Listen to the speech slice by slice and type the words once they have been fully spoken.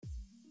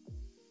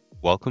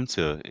Welcome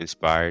to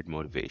Inspired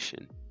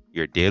Motivation,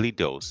 your daily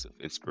dose of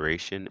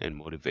inspiration and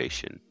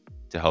motivation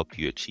to help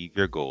you achieve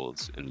your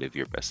goals and live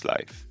your best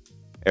life.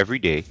 Every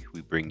day,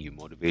 we bring you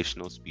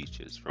motivational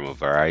speeches from a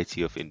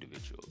variety of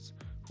individuals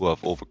who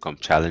have overcome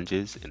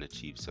challenges and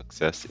achieved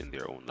success in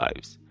their own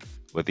lives.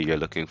 Whether you're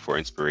looking for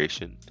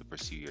inspiration to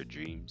pursue your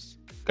dreams,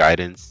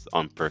 guidance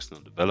on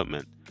personal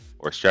development,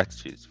 or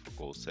strategies for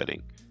goal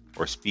setting,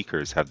 our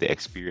speakers have the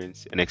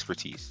experience and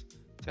expertise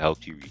to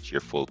help you reach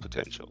your full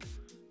potential.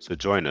 So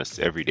join us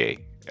every day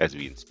as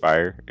we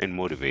inspire and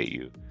motivate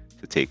you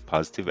to take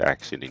positive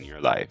action in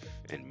your life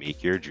and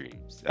make your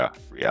dreams a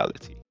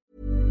reality.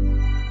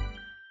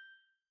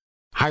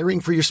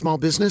 Hiring for your small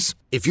business?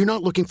 If you're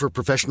not looking for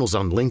professionals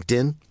on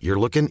LinkedIn, you're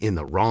looking in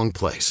the wrong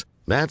place.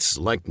 That's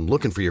like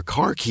looking for your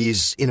car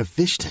keys in a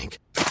fish tank.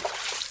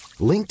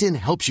 LinkedIn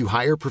helps you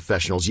hire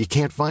professionals you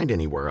can't find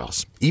anywhere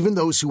else, even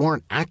those who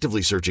aren't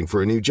actively searching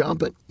for a new job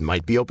but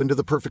might be open to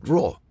the perfect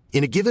role.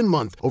 In a given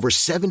month, over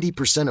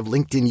 70% of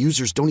LinkedIn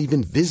users don't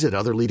even visit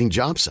other leading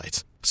job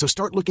sites. So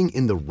start looking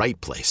in the right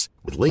place.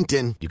 With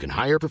LinkedIn, you can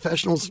hire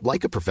professionals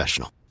like a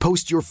professional.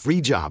 Post your free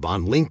job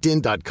on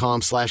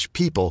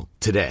linkedin.com/people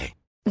today.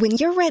 When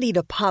you're ready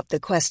to pop the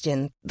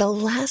question, the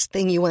last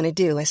thing you want to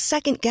do is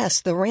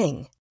second-guess the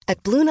ring.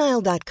 At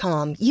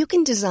BlueNile.com, you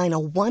can design a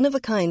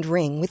one-of-a-kind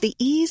ring with the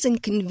ease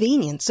and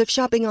convenience of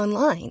shopping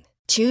online.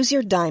 Choose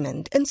your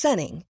diamond and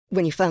setting.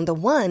 When you find the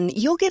one,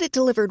 you'll get it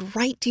delivered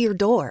right to your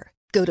door.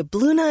 Go to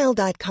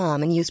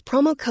BlueNile.com and use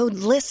promo code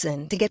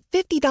LISTEN to get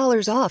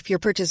 $50 off your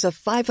purchase of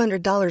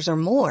 $500 or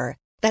more.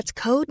 That's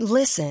code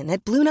LISTEN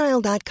at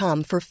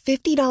BlueNile.com for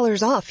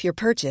 $50 off your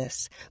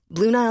purchase.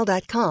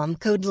 BlueNile.com,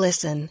 code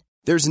LISTEN.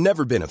 There's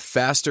never been a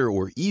faster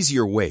or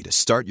easier way to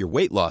start your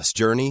weight loss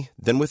journey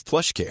than with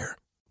PlushCare.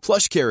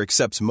 PlushCare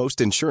accepts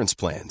most insurance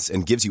plans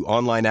and gives you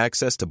online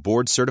access to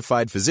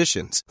board-certified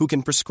physicians who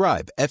can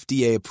prescribe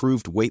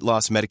FDA-approved weight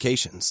loss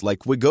medications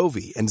like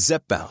Wegovy and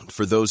Zepbound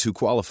for those who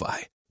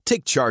qualify.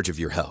 Take charge of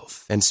your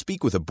health and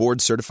speak with a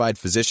board-certified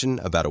physician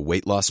about a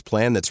weight loss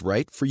plan that's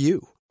right for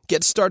you.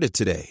 Get started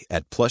today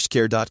at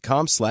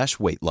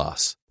plushcare.com/weight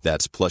loss.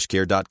 That's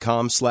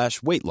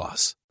plushcare.com/weight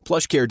loss.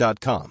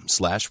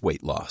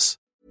 plushcare.com/weight loss.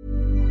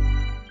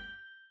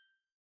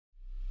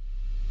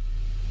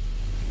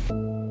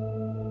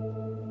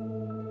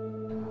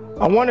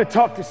 I want to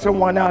talk to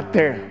someone out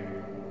there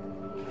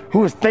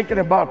who is thinking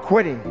about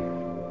quitting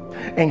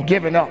and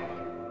giving up.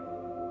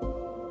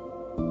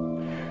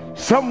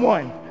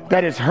 Someone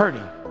that is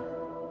hurting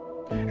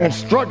and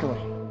struggling.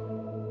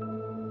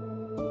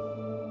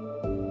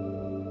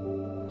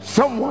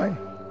 Someone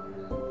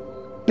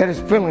that is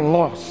feeling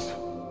lost.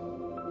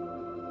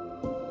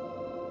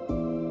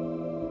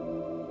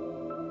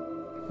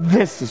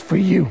 This is for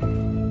you.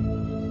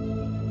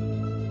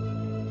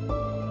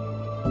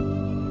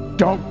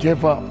 Don't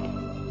give up.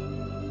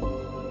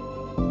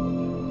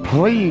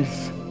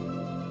 Please,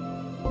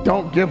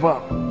 don't give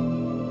up.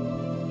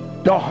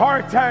 The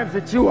hard times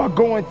that you are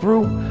going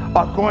through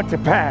are going to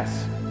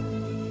pass.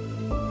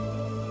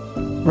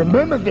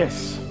 Remember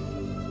this.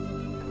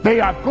 They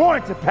are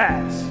going to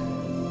pass.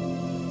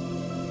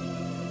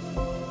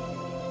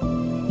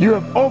 You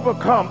have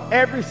overcome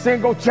every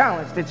single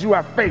challenge that you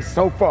have faced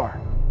so far.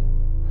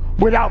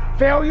 Without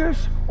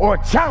failures or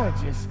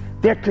challenges,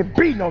 there can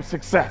be no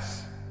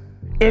success.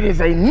 It is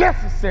a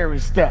necessary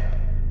step.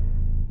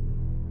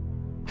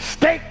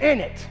 Stay in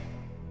it.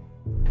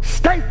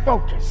 Stay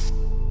focused.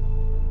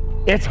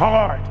 It's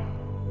hard,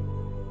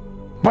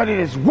 but it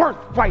is worth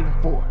fighting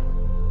for.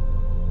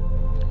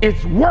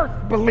 It's worth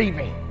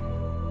believing.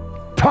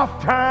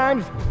 Tough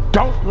times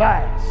don't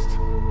last.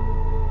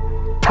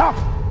 Tough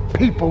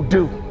people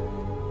do.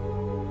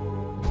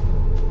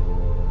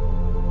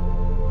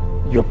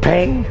 Your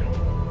pain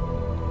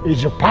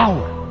is your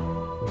power.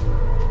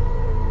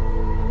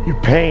 Your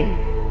pain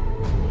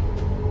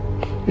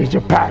is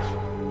your passion.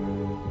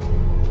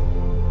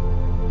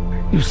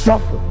 You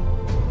suffer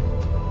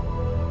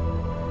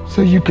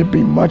so you can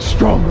be much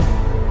stronger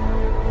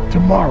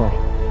tomorrow.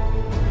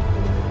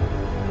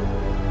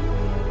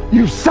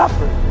 You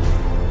suffer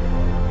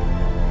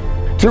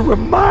to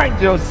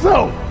remind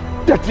yourself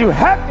that you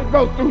have to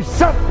go through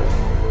something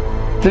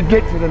to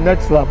get to the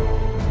next level.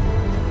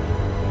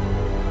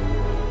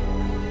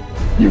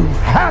 You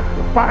have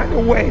to find a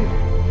way.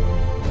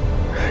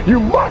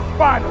 You must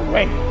find a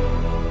way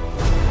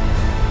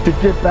to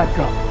get back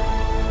up.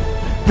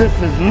 This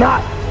is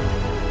not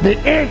the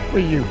end for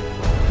you.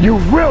 You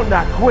will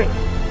not quit.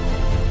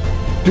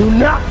 Do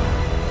not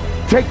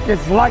take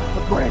this life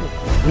for granted.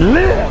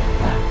 Live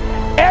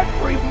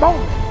every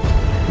moment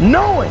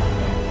knowing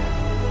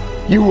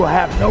you will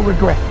have no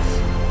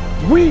regrets.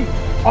 We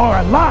are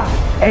alive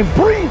and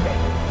breathing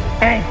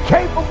and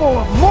capable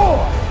of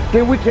more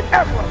than we could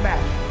ever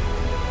imagine.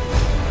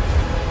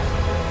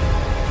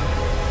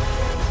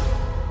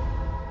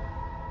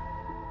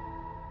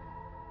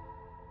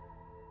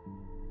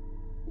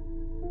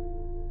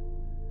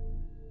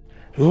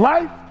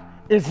 Life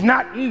is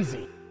not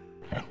easy.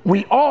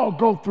 We all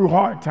go through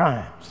hard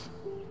times,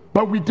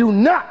 but we do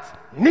not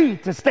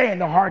need to stay in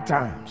the hard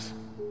times.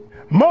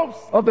 Most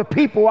of the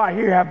people out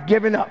here have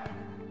given up.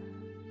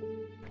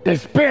 They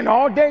spend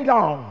all day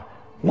long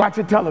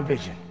watching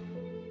television,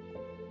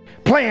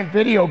 playing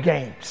video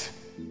games.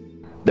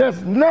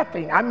 There's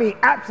nothing, I mean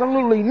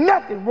absolutely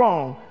nothing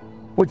wrong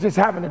with just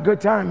having a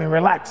good time and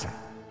relaxing.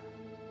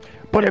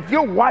 But if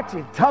you're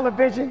watching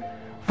television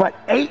for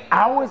 8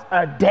 hours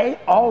a day,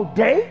 all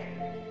day,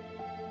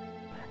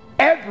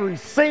 every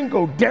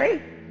single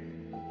day,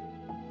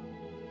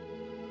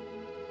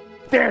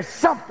 there's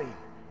something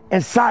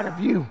inside of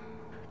you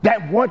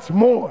that wants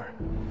more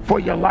for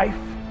your life.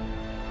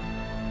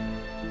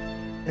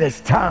 And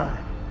it's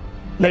time,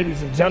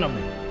 ladies and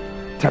gentlemen,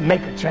 to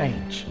make a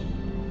change.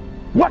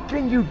 What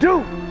can you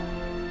do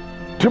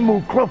to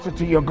move closer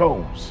to your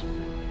goals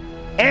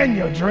and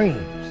your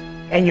dreams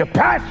and your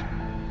passion?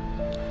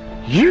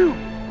 You,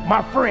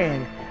 my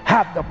friend,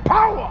 have the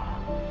power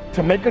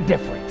to make a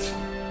difference,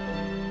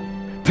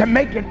 to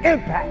make an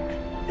impact.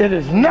 It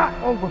is not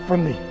over for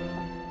me.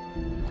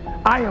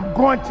 I am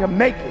going to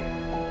make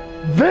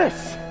it.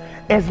 This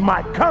is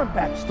my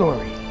comeback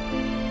story.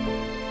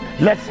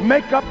 Let's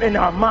make up in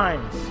our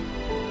minds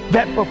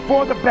that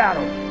before the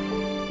battle,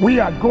 we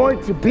are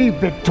going to be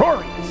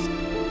victorious.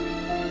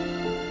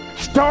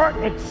 Start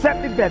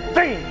accepting that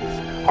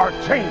things are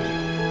changing.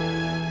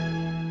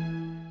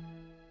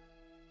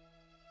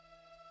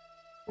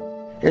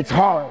 It's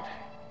hard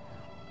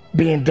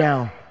being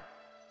down.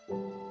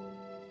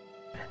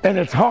 And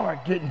it's hard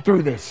getting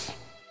through this.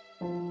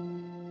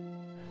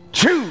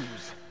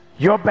 Choose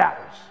your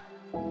battles.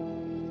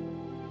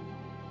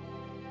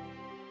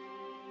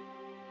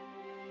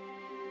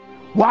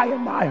 Why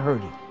am I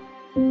hurting?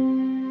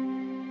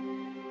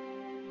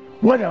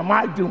 What am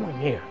I doing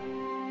here?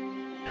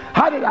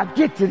 How did I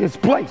get to this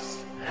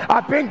place?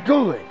 I've been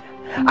good.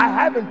 I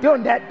haven't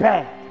done that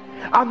bad.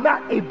 I'm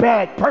not a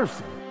bad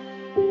person.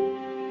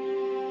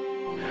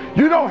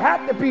 You don't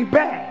have to be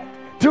bad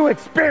to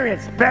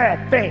experience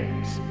bad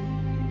things.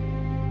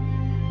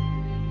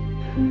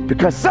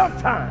 Because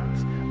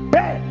sometimes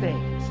bad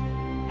things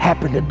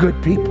happen to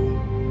good people.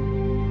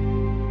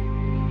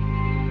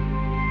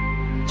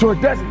 So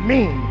it doesn't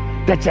mean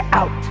that you're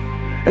out.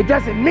 It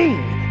doesn't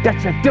mean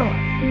that you're done.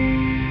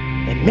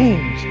 It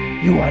means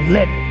you are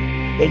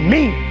living. It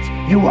means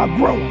you are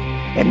growing.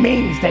 It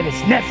means that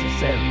it's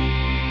necessary.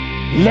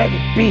 Let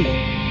it be.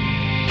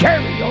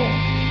 Carry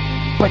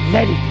on, but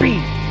let it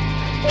be.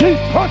 Keep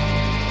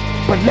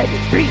pushing, but let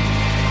it be.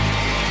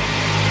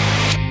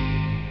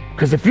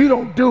 Because if you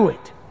don't do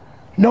it,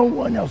 no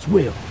one else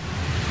will.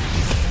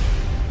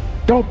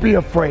 Don't be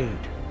afraid.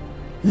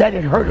 Let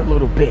it hurt a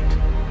little bit.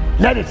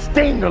 Let it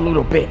sting a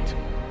little bit.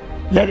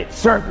 Let it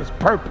serve its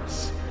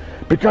purpose.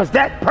 Because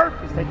that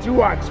purpose that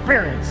you are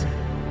experiencing,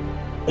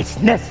 it's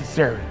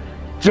necessary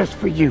just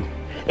for you.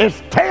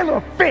 It's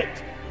tailor-fit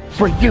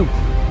for you.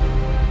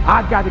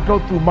 I got to go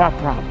through my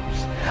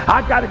problems.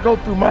 I got to go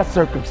through my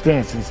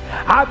circumstances.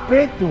 I've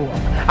been through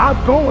them.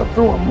 I'm going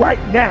through them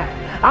right now.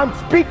 I'm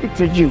speaking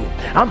to you.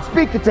 I'm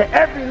speaking to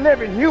every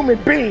living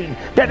human being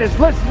that is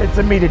listening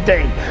to me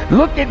today.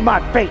 Look at my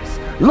face.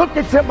 Look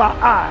into my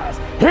eyes.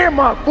 Hear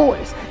my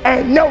voice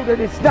and know that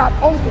it's not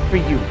over for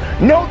you.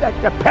 Know that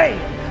the pain,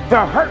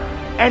 the hurt,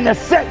 and the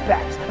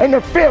setbacks and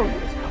the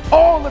failures,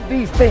 all of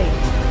these things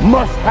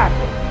must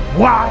happen.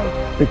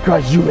 Why?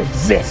 Because you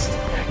exist.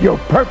 Your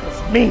purpose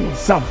means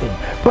something.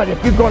 But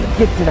if you're going to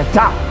get to the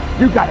top,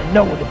 you got to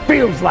know what it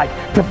feels like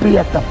to be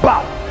at the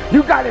bottom.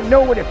 You got to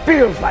know what it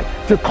feels like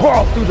to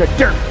crawl through the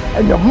dirt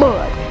and the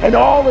mud and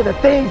all of the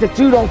things that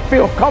you don't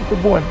feel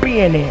comfortable in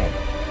being in.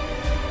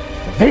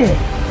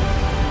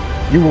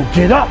 Then you will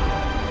get up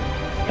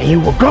and you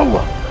will go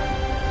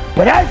up.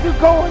 But as you're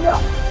going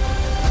up,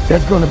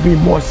 there's going to be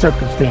more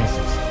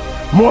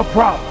circumstances, more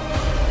problems,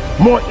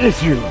 more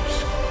issues,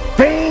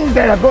 things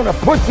that are going to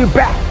push you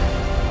back.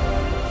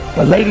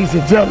 But ladies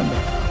and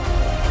gentlemen,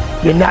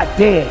 you're not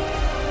dead.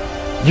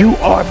 You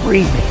are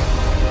breathing.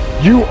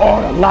 You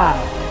are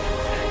alive.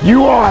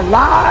 You are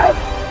alive,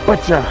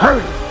 but you're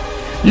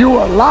hurting.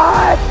 You're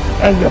alive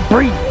and you're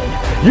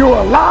breathing. You're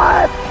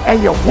alive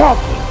and you're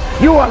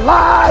walking. You're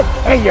alive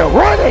and you're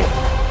running.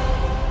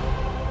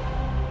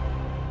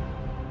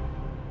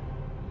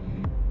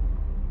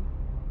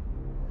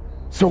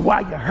 So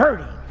while you're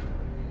hurting,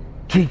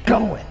 keep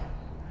going.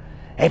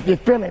 If you're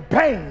feeling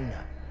pain,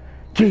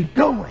 keep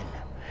going.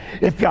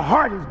 If your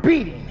heart is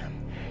beating,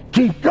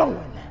 keep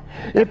going.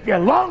 If your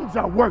lungs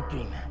are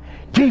working,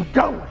 keep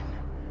going.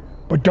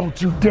 But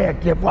don't you dare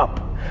give up.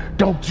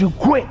 Don't you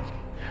quit.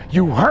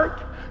 You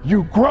hurt,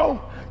 you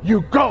grow,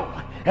 you go.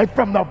 And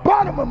from the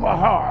bottom of my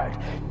heart,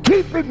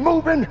 keep it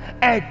moving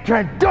and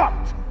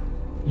conduct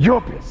your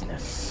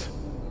business.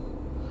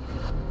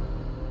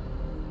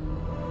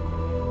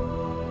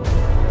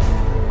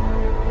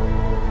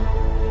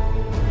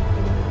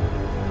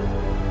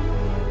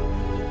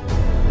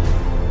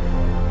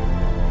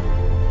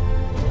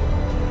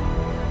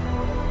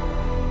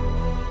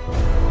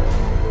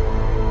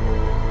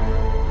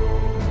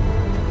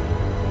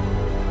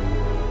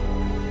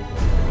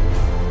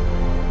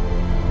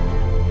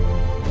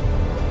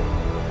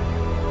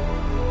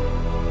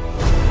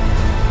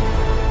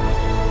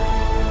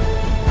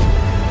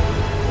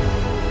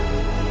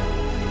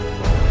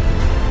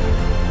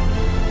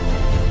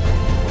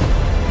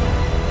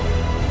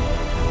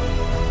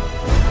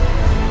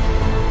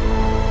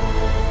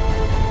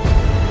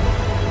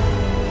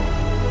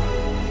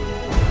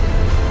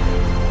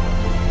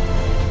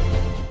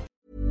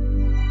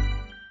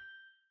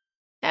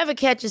 Ever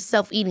catch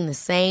yourself eating the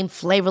same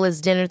flavorless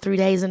dinner 3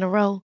 days in a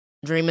row?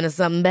 Dreaming of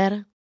something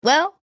better?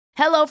 Well,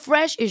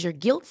 HelloFresh is your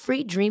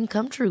guilt-free dream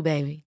come true,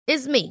 baby.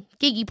 It's me,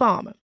 Keke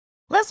Palmer.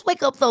 Let's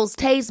wake up those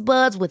taste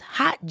buds with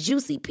hot,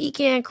 juicy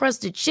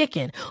pecan-crusted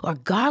chicken or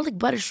garlic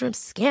butter shrimp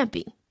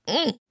scampi.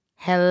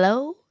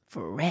 Hello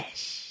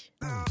Fresh.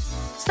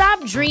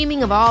 Stop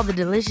dreaming of all the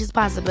delicious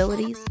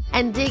possibilities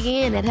and dig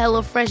in at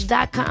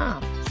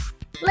HelloFresh.com.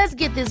 Let's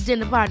get this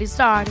dinner party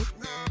started.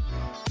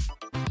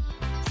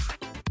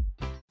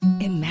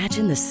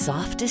 Imagine the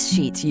softest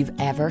sheets you've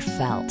ever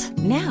felt.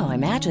 Now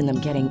imagine them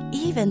getting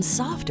even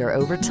softer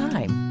over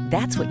time.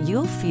 That's what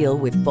you'll feel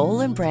with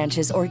Boll &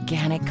 Branch's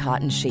organic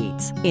cotton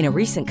sheets. In a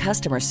recent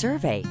customer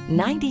survey,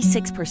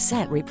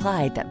 96%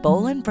 replied that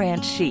Boll &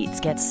 Branch sheets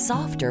get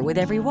softer with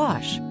every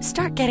wash.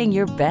 Start getting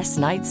your best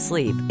night's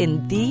sleep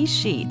in these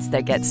sheets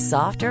that get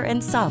softer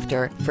and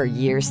softer for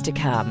years to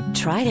come.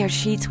 Try their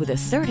sheets with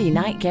a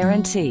 30-night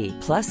guarantee.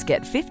 Plus,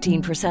 get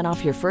 15%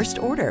 off your first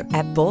order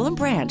at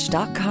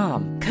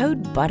bollandbranch.com.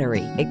 Code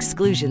BUTTERY.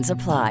 Exclusions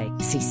apply.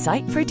 See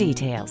site for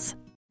details.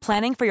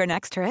 Planning for your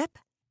next trip?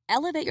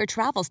 Elevate your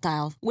travel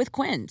style with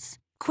Quince.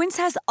 Quince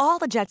has all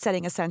the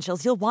jet-setting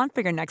essentials you'll want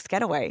for your next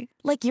getaway,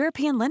 like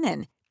European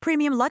linen,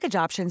 premium luggage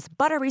options,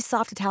 buttery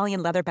soft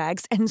Italian leather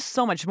bags, and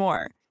so much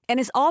more. And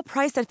is all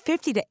priced at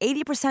 50 to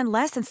 80%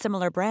 less than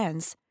similar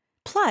brands.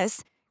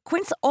 Plus,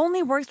 Quince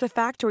only works with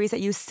factories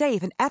that use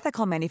safe and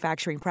ethical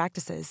manufacturing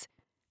practices.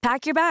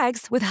 Pack your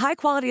bags with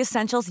high-quality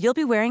essentials you'll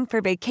be wearing for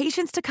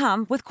vacations to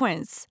come with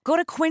Quince. Go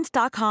to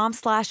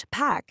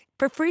quince.com/pack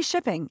for free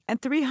shipping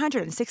and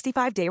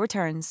 365-day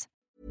returns.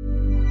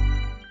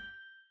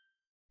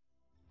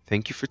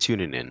 Thank you for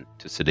tuning in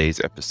to today's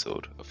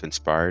episode of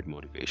Inspired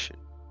Motivation.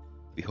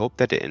 We hope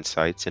that the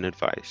insights and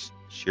advice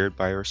shared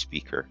by our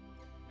speaker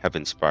have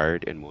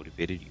inspired and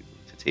motivated you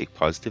to take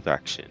positive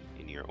action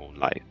in your own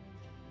life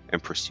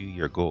and pursue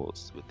your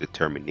goals with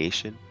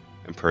determination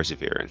and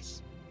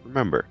perseverance.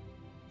 Remember,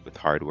 with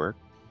hard work,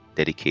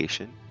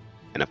 dedication,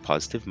 and a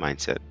positive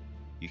mindset,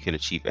 you can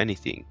achieve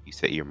anything you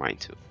set your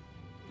mind to.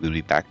 We'll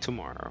be back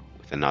tomorrow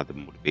with another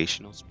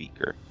motivational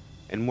speaker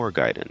and more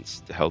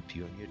guidance to help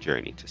you on your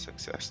journey to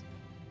success.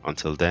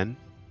 Until then,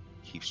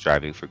 keep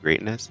striving for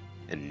greatness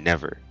and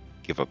never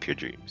give up your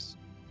dreams.